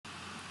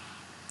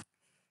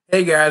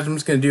Hey guys, I'm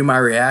just gonna do my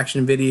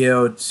reaction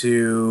video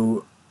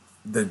to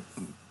the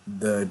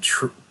the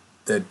tr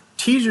the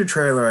teaser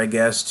trailer, I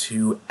guess,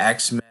 to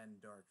X-Men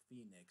Dark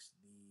Phoenix.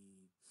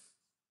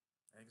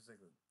 I think it's like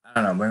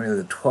I don't know, maybe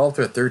the 12th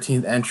or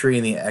 13th entry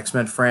in the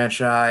X-Men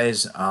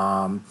franchise.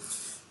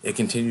 It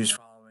continues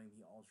following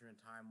the alternate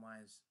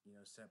timelines,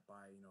 set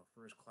by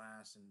First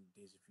Class and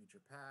Days of Future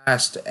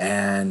Past,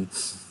 and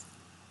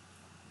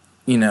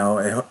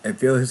I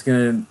feel like it's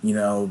gonna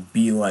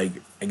be like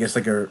I guess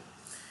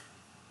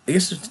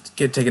just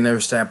get take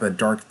another stab at the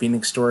Dark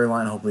Phoenix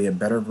storyline. Hopefully, a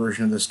better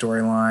version of the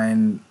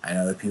storyline. I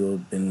know that people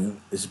have been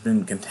it's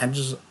been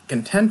contentious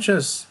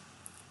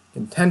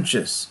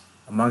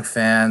among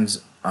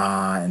fans,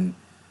 and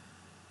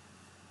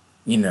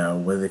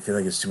whether they feel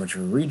like it's too much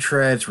of a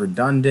retread, it's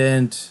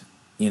redundant.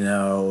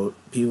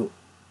 People.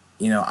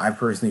 I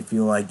personally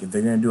feel like if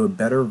they're gonna do a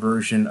better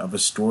version of a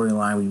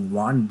storyline we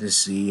wanted to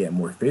see, a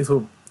more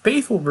faithful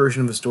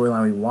version of the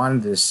storyline we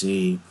wanted to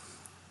see,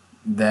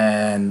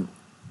 then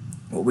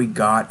what we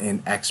got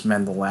in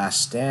X-Men The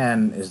Last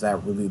Stand is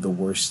that really the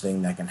worst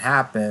thing that can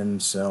happen.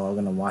 So I'm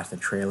gonna watch the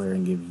trailer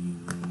and give you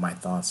my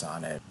thoughts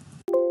on it.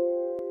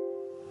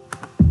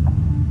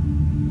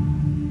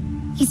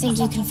 You think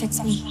you can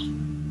fix me?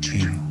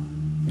 Jean,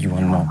 you are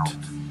not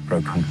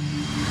broken.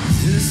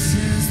 This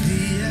is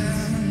the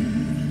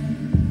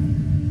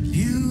end,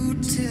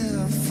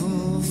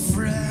 beautiful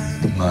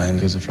friend. The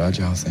mind is a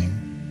fragile thing.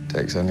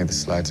 Takes only the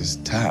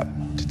slightest tap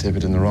to tip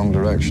it in the wrong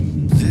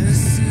direction.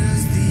 This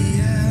is the end.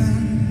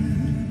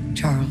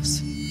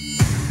 Charles,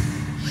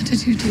 what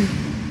did you do?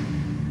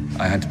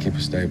 I had to keep her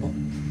stable.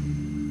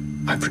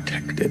 I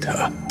protected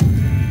her.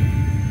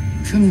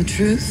 From the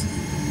truth?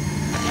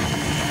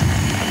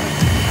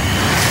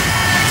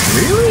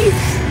 Really?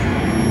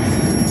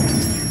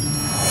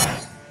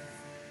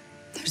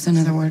 There's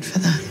another word for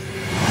that.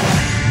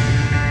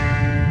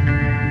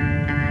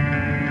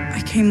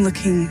 I came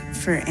looking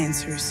for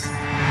answers.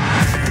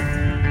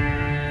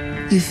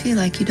 You feel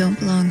like you don't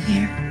belong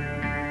here.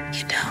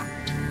 You don't.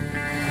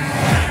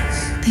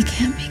 They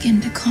can't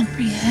begin to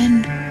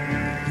comprehend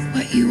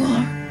what you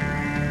are.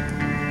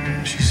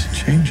 She's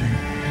changing.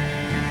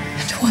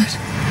 And what?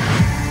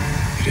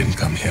 You didn't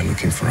come here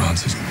looking for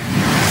answers.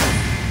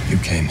 You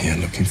came here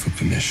looking for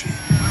permission.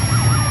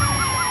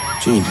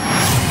 Jean.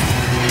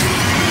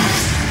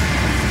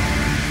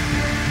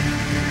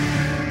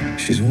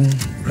 She's all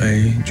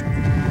rage,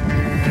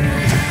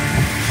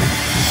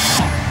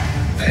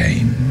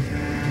 pain.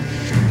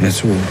 And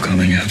it's all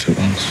coming out at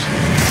once.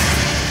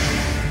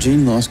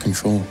 Jean lost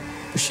control,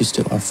 but she's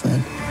still our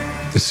friend.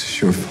 This is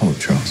your fault,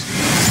 Charles.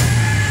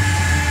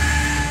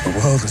 The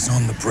world is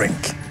on the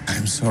brink.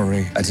 I'm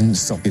sorry I didn't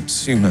stop it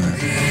sooner.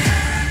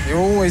 You're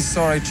always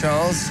sorry,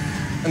 Charles.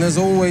 And there's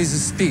always a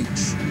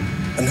speech.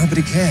 And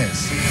nobody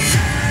cares.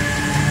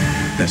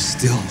 There's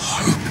still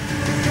hope.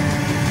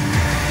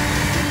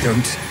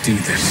 Don't do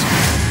this.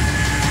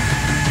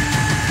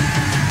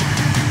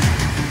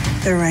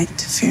 They're right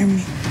to fear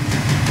me.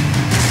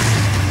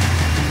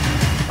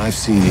 I've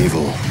seen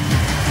evil.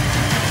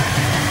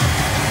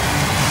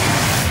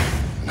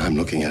 And I'm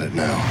looking at it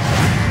now.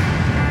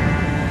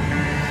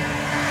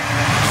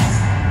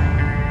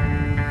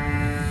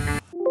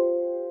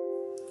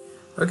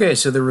 Okay,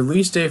 so the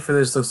release date for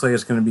this looks like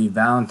it's going to be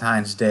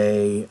Valentine's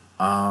Day,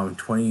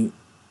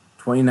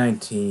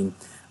 2019.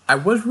 I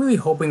was really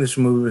hoping this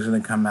movie was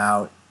going to come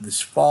out this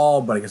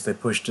fall, but I guess they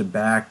pushed it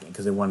back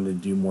because they wanted to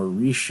do more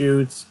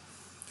reshoots.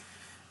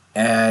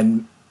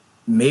 And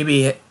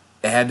maybe it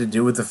had to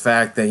do with the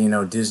fact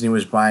that, Disney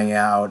was buying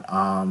out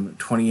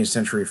 20th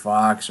Century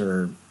Fox,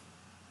 or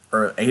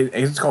I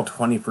guess it's called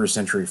 21st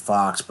Century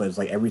Fox, but it's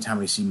like every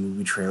time I see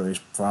movie trailers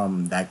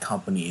from that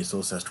company, it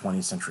still says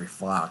 20th Century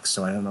Fox.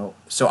 So I don't know.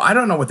 So I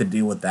don't know what the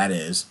deal with that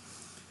is.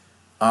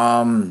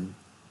 I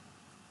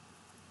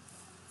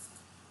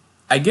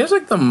guess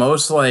like the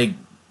most like,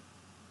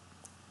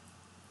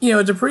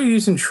 it's a pretty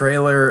decent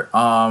trailer.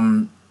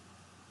 I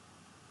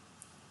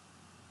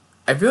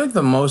feel like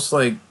the most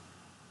like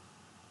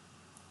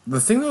the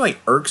thing that like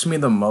irks me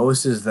the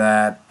most is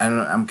that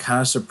I'm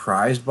kind of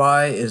surprised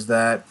by is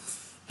that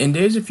in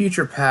Days of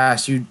Future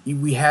Past,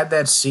 we had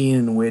that scene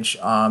in which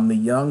the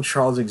young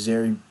Charles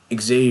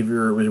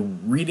Xavier was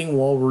reading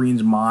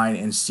Wolverine's mind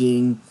and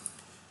seeing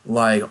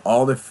like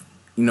all the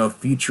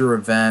future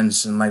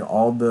events and like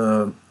all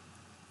the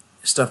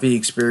stuff he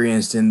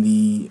experienced in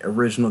the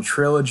original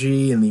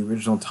trilogy and the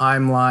original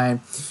timeline,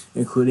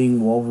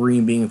 including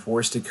Wolverine being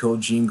forced to kill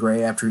Jean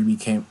Grey after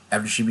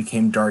she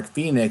became Dark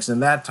Phoenix in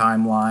that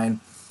timeline.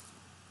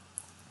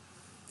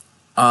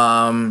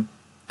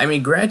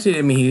 Granted,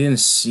 he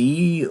didn't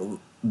see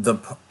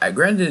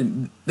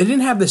granted, they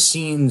didn't have the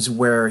scenes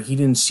where he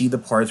didn't see the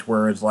parts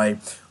where it's like,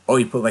 oh,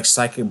 you put like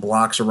psychic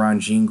blocks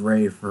around Jean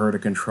Grey for her to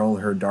control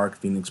her Dark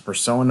Phoenix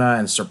persona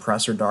and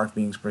suppress her Dark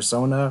Phoenix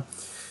persona.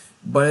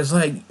 But it's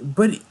like,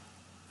 but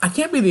I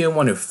can't be the only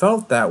one who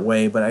felt that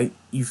way, but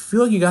you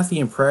feel like you got the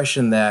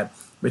impression that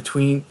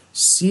between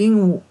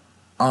seeing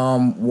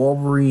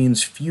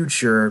Wolverine's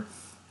future,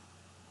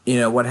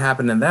 what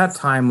happened in that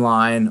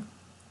timeline,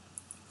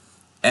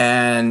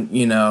 and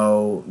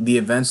the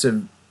events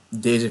of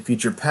Days of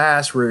Future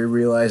Past, where he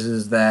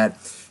realizes that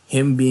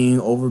him being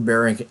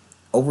overbearing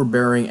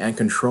and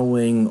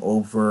controlling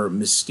over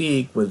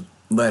Mystique was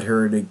led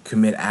her to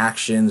commit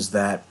actions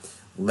that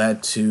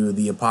led to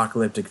the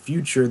apocalyptic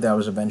future that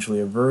was eventually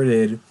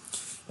averted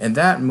in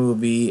that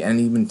movie, and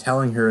even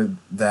telling her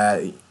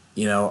that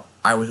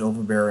I was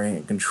overbearing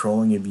and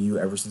controlling of you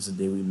ever since the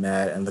day we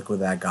met, and look what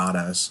that got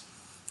us.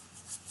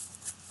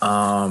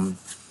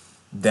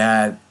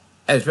 That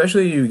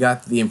especially you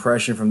got the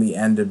impression from the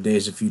end of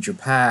Days of Future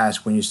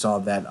Past when you saw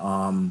that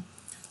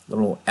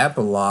little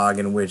epilogue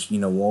in which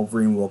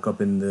Wolverine woke up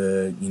in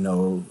the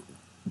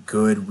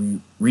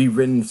good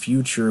rewritten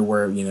future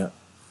where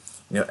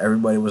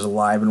everybody was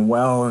alive and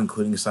well,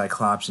 including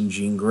Cyclops and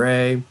Jean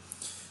Grey.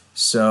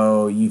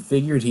 So you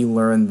figured he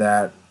learned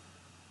that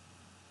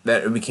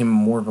it became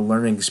more of a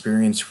learning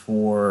experience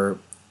for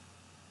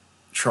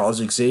Charles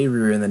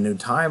Xavier in the new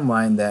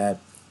timeline, that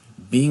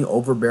being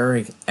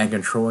overbearing and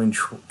controlling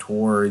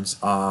towards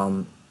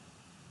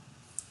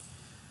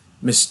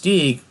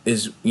Mystique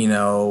is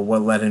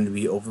what led him to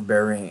be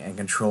overbearing and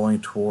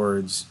controlling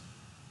towards,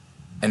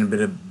 and a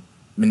bit of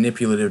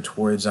manipulative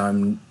towards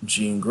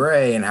Jean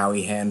Grey, and how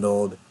he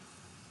handled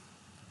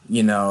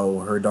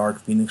her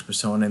Dark Phoenix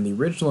persona in the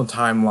original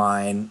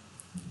timeline.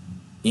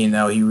 He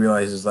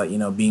realizes that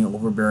being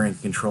overbearing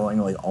and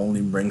controlling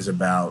only brings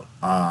about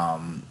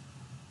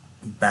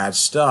bad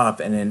stuff.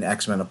 And in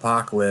X-Men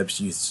Apocalypse,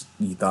 you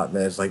thought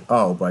that it's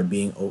by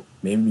being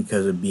maybe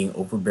because of being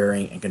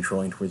overbearing and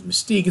controlling towards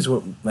Mystique is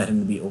what led him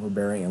to be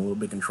overbearing and a little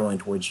bit controlling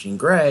towards Jean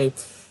Grey,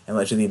 and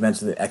led to the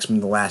events of the X-Men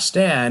The Last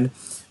Stand.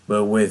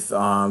 But with the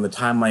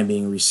timeline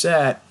being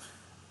reset,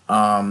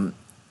 and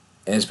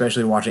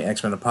especially watching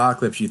X-Men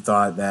Apocalypse, you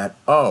thought that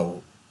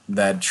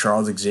that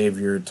Charles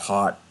Xavier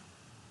taught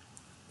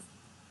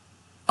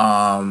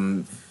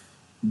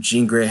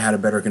Jean Grey had a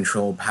better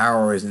control of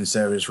powers,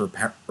 instead of just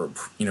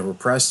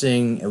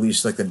repressing at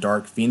least the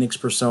Dark Phoenix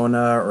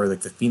persona, or the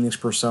Phoenix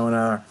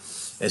persona,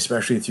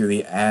 especially through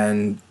the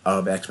end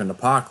of X-Men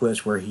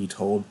Apocalypse, where he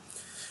told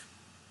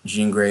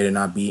Jean Grey to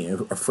not be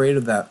afraid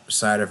of that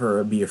side of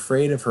her, be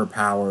afraid of her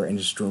power, and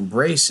just to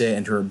embrace it,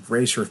 and to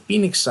embrace her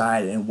Phoenix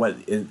side,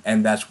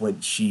 and that's what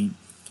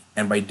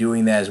and by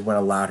doing that is what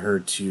allowed her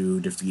to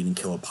defeat and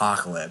kill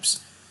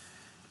Apocalypse.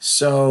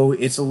 So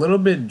it's a little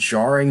bit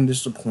jarring,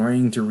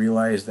 disappointing to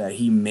realize that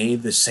he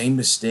made the same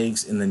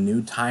mistakes in the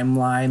new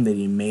timeline that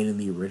he made in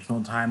the original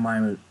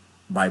timeline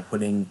by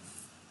putting,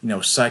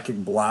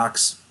 psychic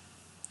blocks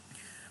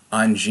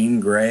on Jean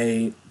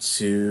Grey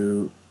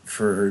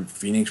for her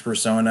Phoenix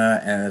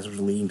persona, and that's what's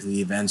leading to the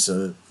events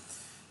of,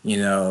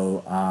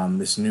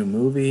 this new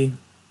movie.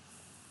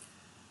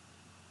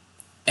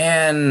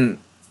 And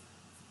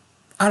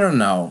I don't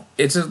know.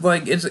 It's a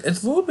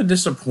little bit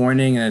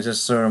disappointing, and it's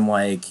just sort of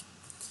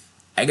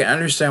I can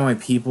understand why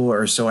people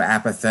are so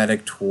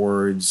apathetic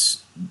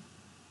towards,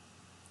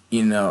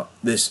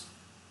 this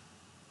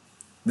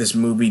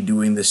movie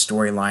doing this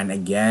storyline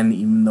again,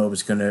 even though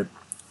it's gonna,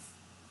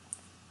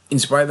 in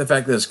spite of the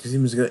fact that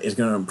it's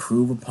gonna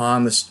improve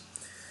upon this,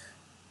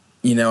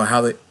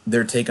 how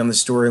their take on the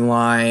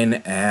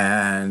storyline,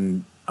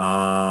 and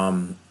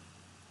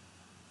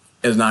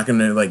is not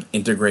gonna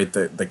integrate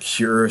the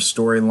Cure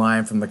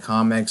storyline from the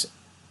comics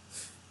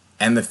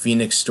and the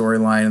Phoenix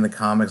storyline in the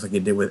comics like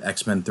it did with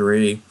X-Men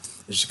 3.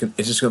 It's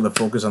just going to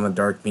focus on the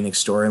Dark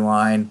Phoenix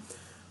storyline.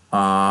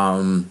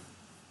 I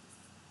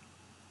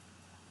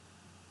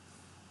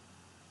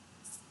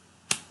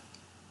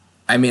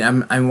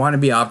mean, I want to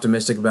be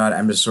optimistic about it.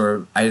 I'm just sort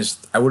of I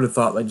would have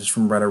thought just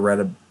from what I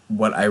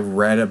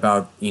read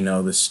about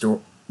this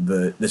whole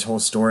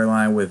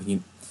storyline with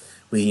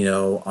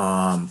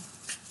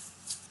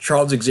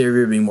Charles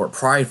Xavier being more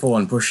prideful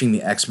and pushing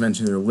the X-Men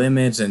to their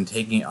limits and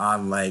taking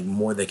on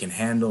more they can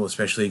handle,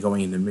 especially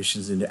going into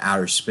missions into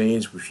outer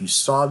space, which you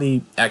saw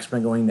the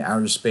X-Men going into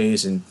outer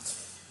space and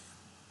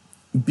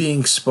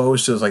being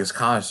exposed to this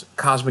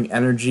cosmic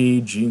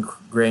energy, Jean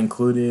Grey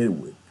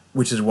included,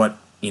 which is what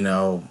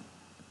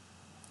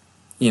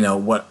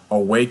what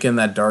awakened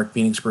that Dark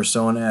Phoenix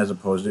persona, as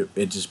opposed to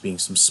it just being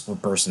some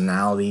split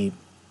personality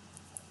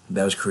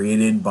that was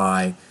created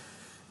by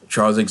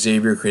Charles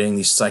Xavier creating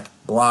these psychic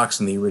blocks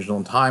in the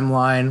original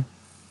timeline.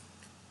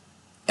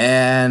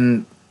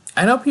 And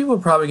I know people are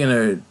probably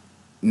going to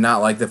not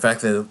like the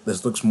fact that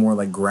this looks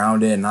more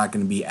grounded and not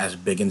going to be as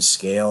big in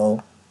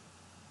scale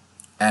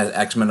as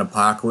X-Men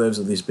Apocalypse,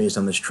 at least based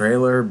on this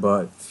trailer.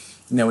 But,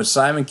 with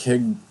Simon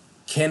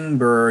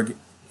Kinberg,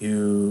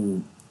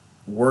 who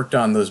worked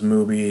on those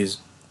movies,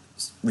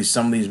 at least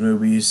some of these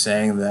movies,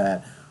 saying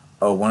that,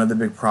 one of the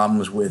big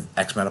problems with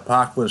X-Men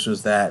Apocalypse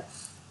was that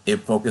it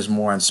focused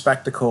more on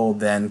spectacle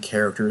than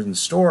characters and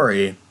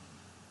story,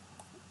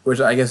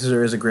 which I guess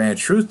there is a grain of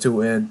truth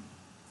to it,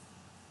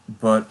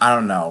 but I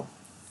don't know.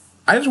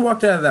 I just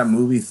walked out of that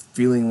movie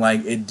feeling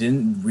like it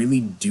didn't really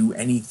do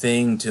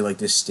anything to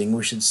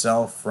distinguish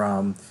itself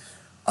from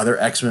other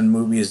X-Men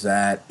movies,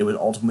 that it was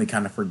ultimately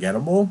kind of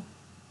forgettable.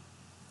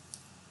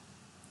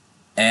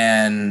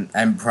 and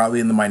I'm probably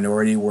in the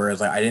minority.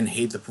 Whereas like I didn't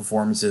hate the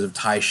performances of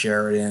Ty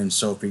Sheridan,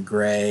 Sophie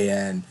Gray,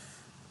 and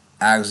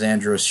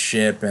Alexandra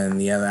Shipp, and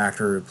the other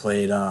actor who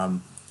played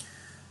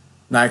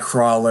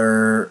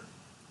Nightcrawler,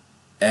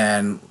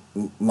 and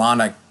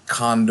Lana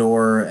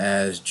Condor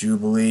as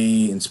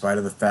Jubilee. In spite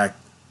of the fact,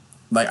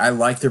 like I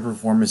liked their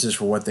performances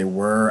for what they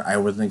were, I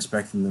wasn't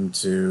expecting them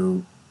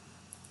to,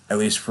 at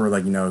least for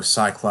like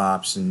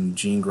Cyclops and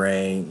Jean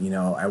Grey.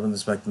 I wasn't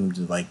expecting them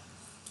to like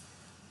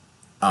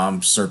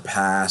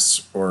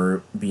surpass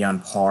or be on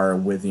par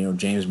with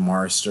James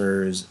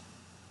Marsden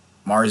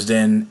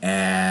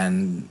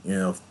and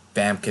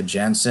Famke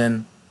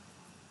Jensen.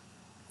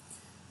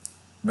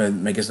 But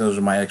I guess those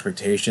were my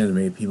expectations.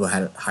 Maybe people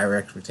had higher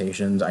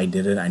expectations. I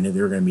didn't. I knew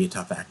they were going to be a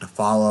tough act to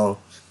follow.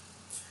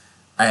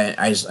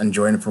 I just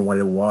enjoyed it for what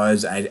it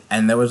was.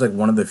 And that was like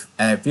one of the.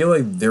 And I feel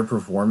like their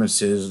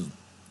performances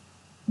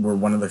were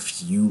one of the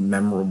few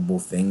memorable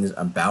things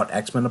about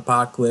X-Men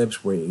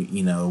Apocalypse, where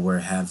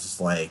it has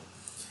like,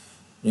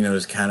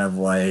 it's kind of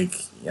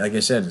like I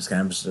said, it's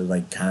kind of just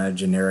like kind of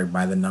generic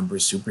by the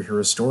numbers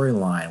superhero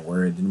storyline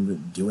where it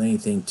didn't do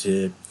anything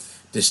to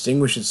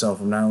distinguish itself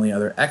from not only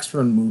other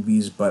X-Men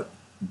movies but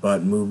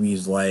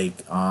movies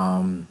like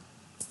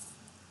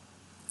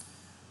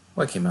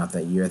what came out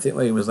that year? I think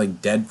like it was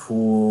like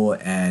Deadpool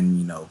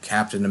and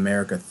Captain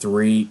America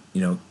 3,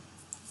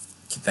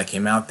 that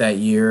came out that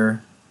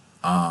year.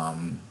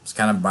 It's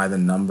kind of by the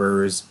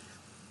numbers,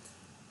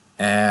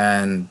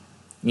 and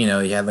you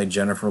had like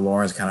Jennifer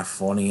Lawrence kind of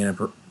phoning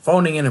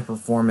in a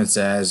performance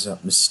as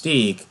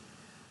Mystique,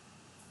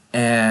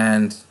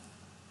 and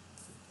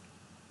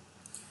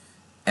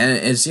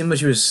it seemed like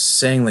she was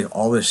saying like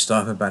all this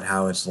stuff about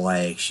how it's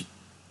like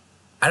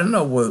I don't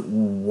know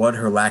what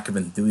her lack of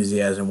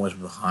enthusiasm was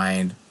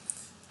behind.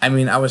 I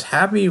mean, I was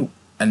happy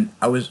and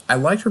I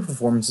liked her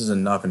performances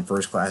enough in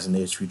First Class and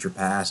Days of Future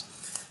Past.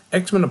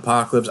 X-Men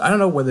Apocalypse, I don't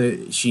know whether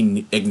it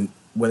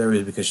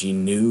was because she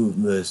knew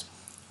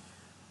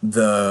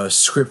the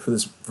script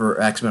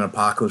for X-Men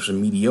Apocalypse was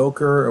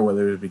mediocre, or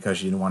whether it was because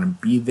she didn't want to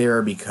be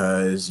there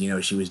because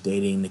she was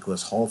dating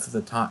Nicholas Hoult at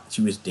the time.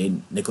 She was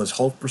dating Nicholas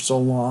Hoult for so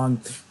long.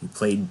 He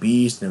played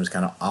Beast, and it was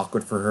kind of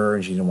awkward for her,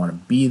 and she didn't want to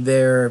be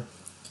there.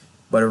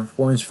 But her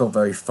performance felt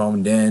very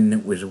phoned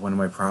in, which is one of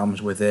my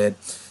problems with it.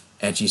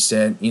 And she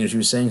said, she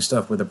was saying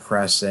stuff with the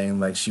press, saying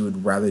like she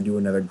would rather do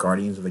another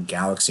Guardians of the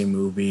Galaxy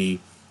movie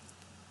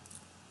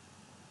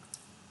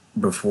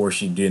before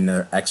she did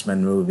another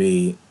X-Men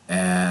movie.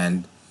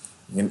 And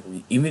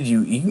even if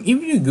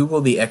you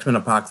Google the X-Men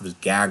Apocalypse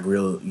gag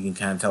reel, you can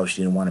kind of tell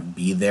she didn't want to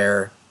be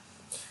there.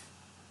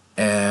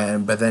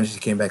 But then she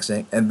came back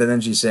saying, but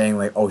then she's saying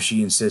like, oh,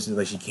 she insisted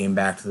like she came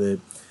back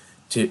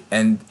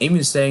and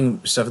even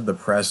saying stuff to the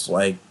press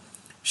like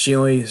she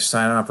only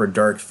signed on for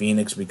Dark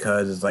Phoenix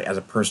because it's like as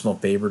a personal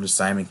favor to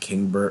Simon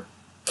Kinberg.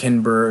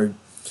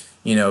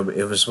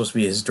 It was supposed to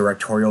be his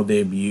directorial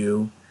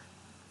debut.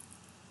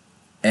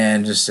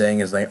 And just saying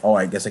is like, oh,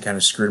 I guess I kind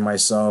of screwed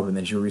myself. And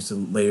then she released a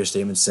later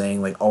statement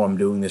saying like, oh, I'm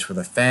doing this for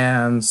the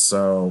fans.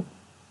 So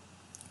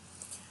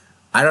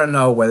I don't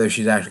know whether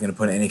she's actually going to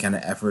put any kind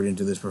of effort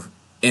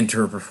into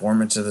her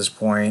performance at this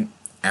point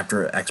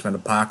after X-Men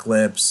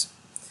Apocalypse.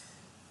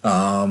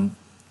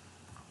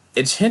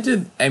 It's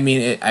hinted. I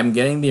mean, I'm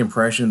getting the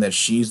impression that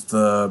she's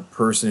the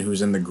person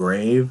who's in the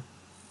grave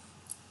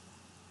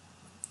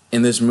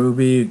in this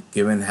movie,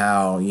 given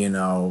how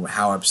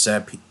how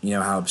upset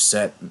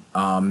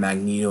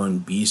Magneto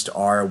and Beast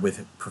are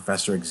with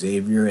Professor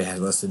Xavier. It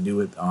has less to do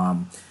with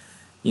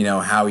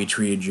how he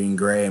treated Jean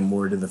Grey and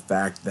more to the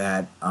fact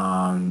that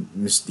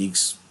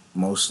Mystique's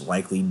most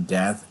likely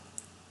death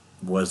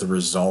was the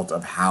result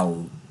of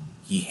how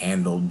he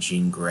handled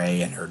Jean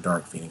Grey and her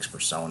Dark Phoenix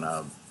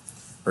persona,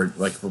 or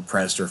like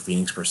repressed her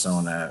Phoenix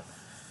persona.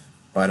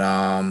 But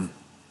I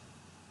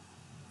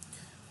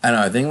don't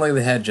know. I think like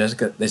they had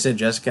Jessica. They said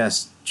Jessica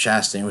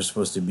Chastain was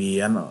supposed to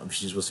be. I don't know if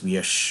she's supposed to be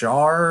a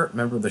Shar.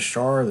 Remember the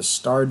Shar, the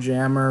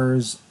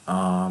Starjammers,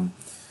 and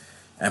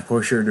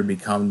push her to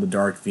become the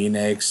Dark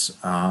Phoenix.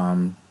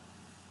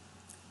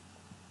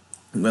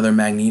 Whether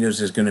Magneto's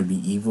just going to be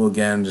evil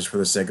again just for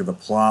the sake of the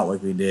plot,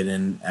 like we did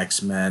in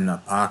X-Men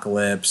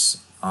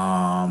Apocalypse,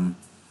 or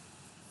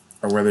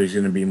whether he's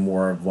going to be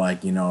more of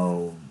like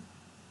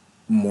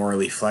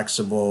morally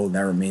flexible,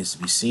 that remains to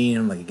be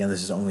seen. Like again,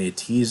 this is only a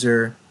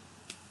teaser.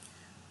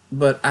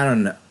 But I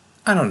don't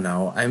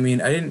know. I mean,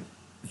 I didn't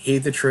hate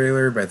the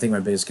trailer, but I think my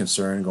biggest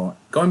concern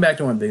going back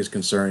to my biggest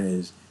concern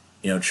is,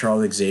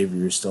 Charles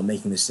Xavier is still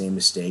making the same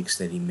mistakes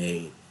that he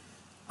made,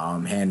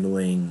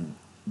 handling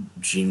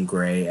Jean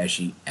Grey as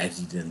he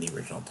did in the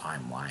original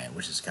timeline,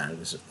 which is kind of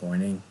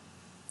disappointing.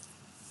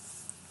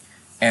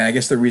 And I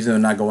guess the reason they're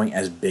not going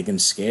as big in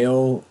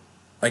scale,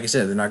 like I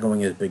said, they're not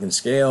going as big in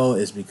scale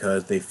is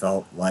because they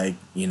felt like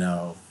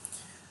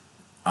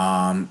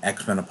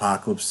X-Men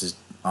Apocalypse's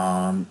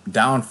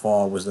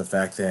downfall was the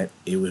fact that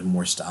it was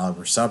more style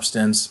over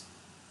substance,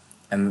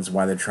 and that's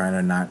why they're trying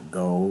to not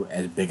go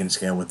as big in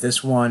scale with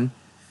this one.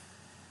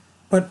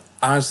 But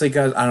Honestly,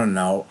 guys, I don't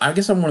know. I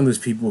guess I'm one of those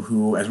people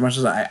who, as much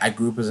as I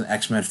grew up as an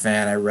X-Men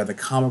fan, I read the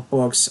comic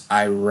books,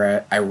 I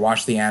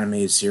watched the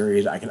animated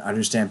series. I can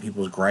understand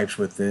people's gripes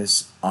with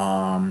this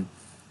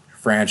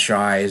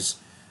franchise.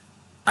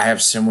 I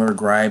have similar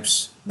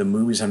gripes. The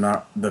movies have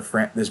not the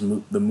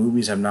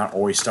movies have not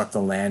always stuck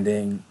the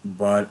landing,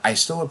 but I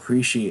still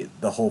appreciate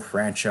the whole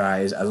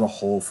franchise as a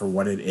whole for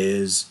what it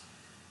is.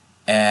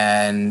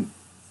 And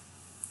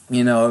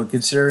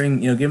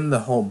considering, given the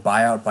whole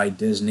buyout by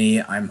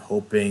Disney, I'm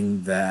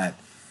hoping that,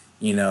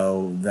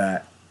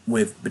 that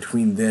with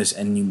between this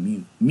and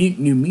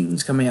New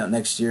Mutants coming out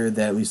next year,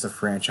 that at least the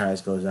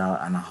franchise goes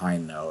out on a high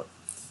note.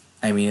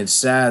 I mean, it's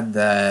sad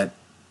that,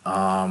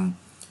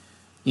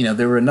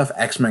 there were enough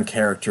X-Men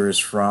characters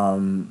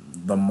from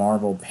the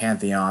Marvel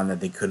pantheon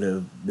that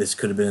this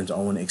could have been its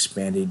own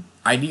expanded.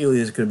 Ideally,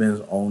 this could have been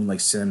its own like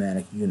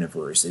cinematic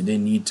universe. It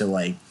didn't need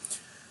to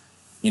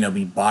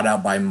be bought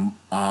out by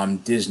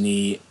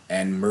Disney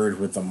and merged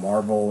with the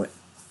Marvel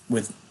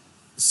with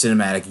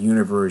cinematic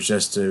universe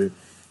just to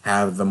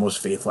have the most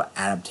faithful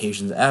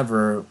adaptations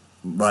ever.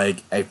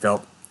 It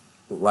felt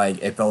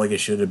like it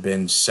should have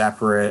been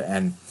separate,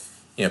 and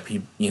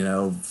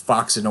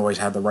Fox didn't always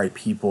have the right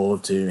people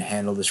to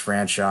handle this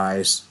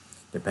franchise,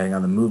 depending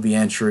on the movie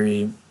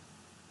entry,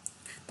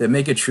 that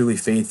make it truly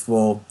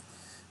faithful.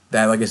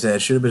 That, like I said, it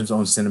should have been its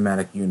own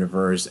cinematic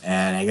universe.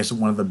 And I guess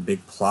one of the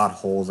big plot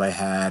holes I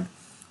had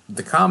with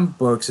the comic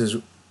books is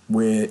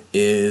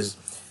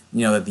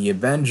that the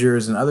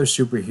Avengers and other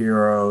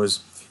superheroes,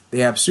 they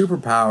have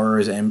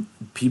superpowers, and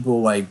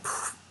people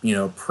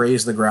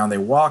praise the ground they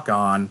walk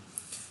on,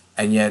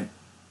 and yet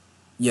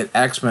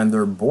X-Men,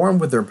 they're born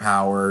with their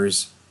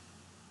powers,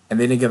 and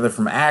they didn't get it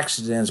from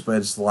accidents, but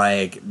it's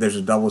like there's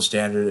a double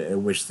standard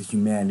in which the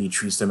humanity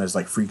treats them as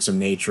like freaks of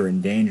nature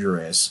and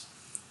dangerous.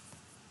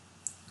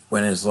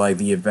 When it's like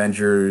the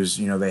Avengers,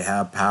 they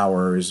have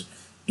powers,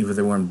 even if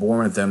they weren't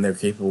born with them, they're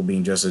capable of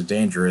being just as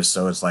dangerous.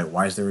 So it's like,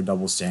 why is there a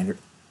double standard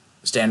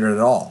at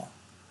all?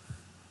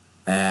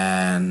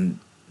 And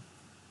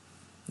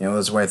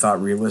that's why I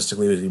thought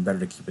realistically it would be better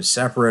to keep it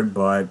separate,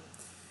 but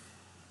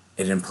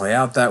it didn't play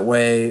out that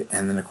way.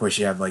 And then of course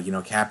you have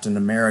Captain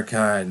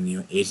America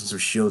and Agents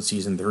of Shield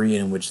season 3,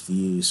 in which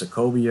the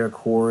Sokovia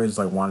Accords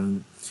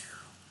want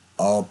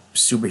all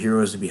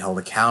superheroes to be held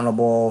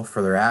accountable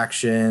for their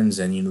actions,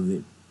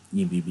 and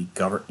be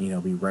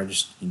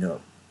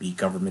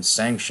government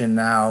sanctioned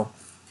now.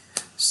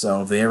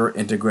 So if they ever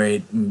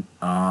integrate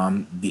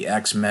the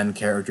X-Men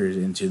characters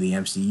into the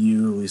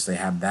MCU, at least they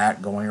have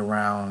that going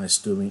around.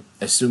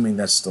 Assuming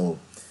that still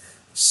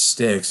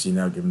sticks,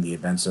 given the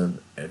events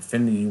of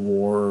Infinity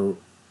War.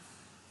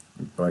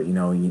 But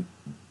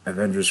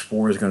Avengers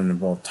 4 is going to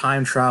involve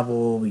time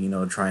travel.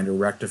 Trying to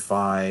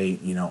rectify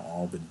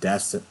all the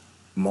deaths,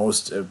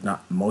 most of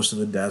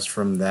the deaths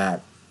from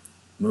that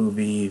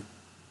movie.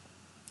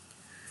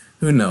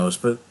 Who knows?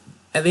 But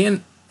at the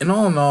end, in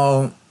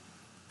all,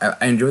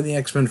 I enjoy the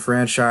X-Men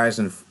franchise,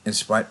 and in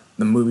spite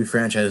the movie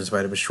franchise, in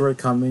spite of its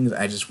shortcomings,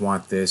 I just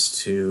want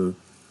this to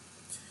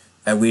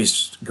at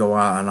least go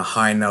out on a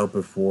high note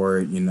before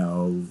it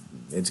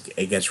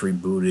gets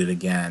rebooted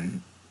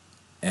again.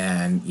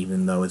 And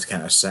even though it's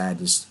kind of sad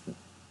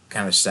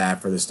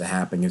for this to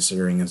happen,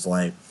 considering it's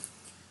like,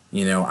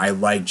 I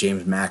like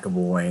James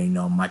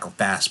McAvoy, Michael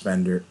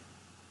Fassbender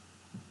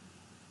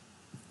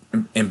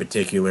in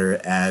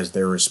particular as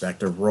their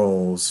respective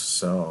roles.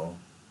 So,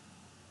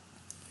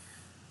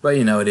 but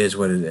it is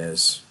what it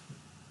is.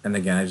 And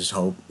again, I just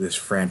hope this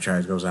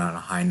franchise goes out on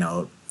a high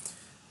note,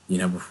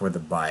 before the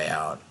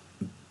buyout.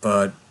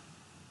 But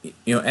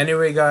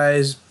anyway,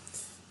 guys,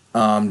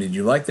 did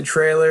you like the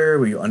trailer?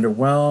 Were you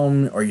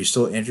underwhelmed? Are you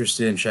still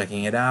interested in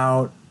checking it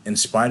out? In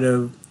spite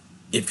of,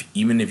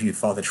 even if you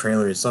thought the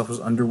trailer itself was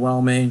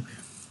underwhelming,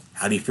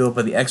 how do you feel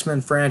about the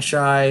X-Men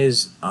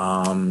franchise?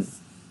 Are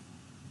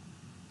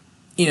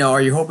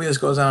you hoping this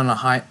goes out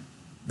on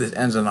this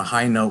ends on a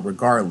high note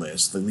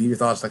regardless? Leave your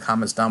thoughts in the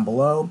comments down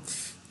below.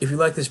 If you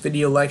like this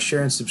video, like,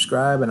 share, and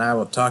subscribe, and I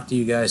will talk to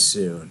you guys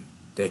soon.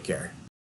 Take care.